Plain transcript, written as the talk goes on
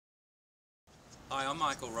Hi, I'm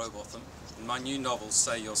Michael Robotham, and my new novel,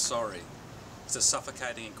 Say You're Sorry, is a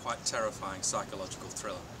suffocating and quite terrifying psychological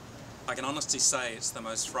thriller. I can honestly say it's the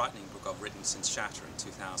most frightening book I've written since Shatter in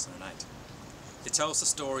 2008. It tells the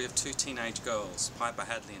story of two teenage girls, Piper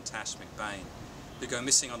Hadley and Tash, who go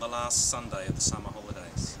missing on the last Sunday of the summer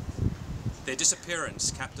holidays. Their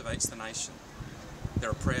disappearance captivates the nation. There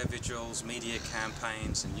are prayer vigils, media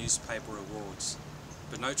campaigns and newspaper awards,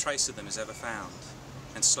 but no trace of them is ever found,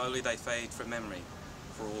 and slowly they fade from memory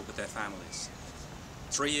for all but their families.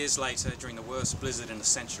 3 years later, during the worst blizzard in a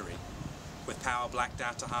century, with power blacked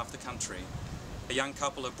out to half the country, a young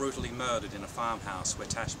couple are brutally murdered in a farmhouse where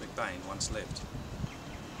Tash McBain once lived.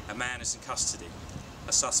 A man is in custody,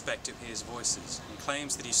 a suspect who hears voices and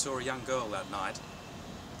claims that he saw a young girl that night,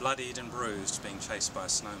 bloodied and bruised, being chased by a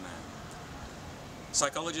snowman.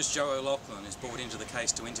 Psychologist Joe O'Loughlin is brought into the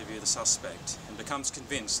case to interview the suspect and becomes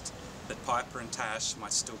convinced that Piper and Tash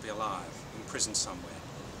might still be alive, in prison somewhere,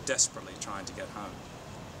 desperately trying to get home.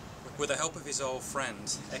 With the help of his old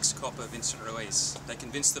friend, ex-copper Vincent Ruiz, they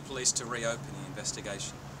convince the police to reopen the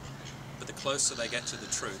investigation. But the closer they get to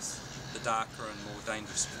the truth, the darker and more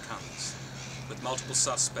dangerous it becomes, with multiple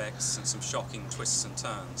suspects and some shocking twists and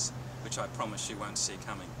turns, which I promise you won't see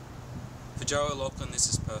coming. For Joe O'Loughlin, this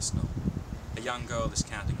is personal. A young girl is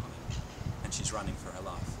counting on him, and she's running for her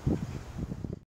life.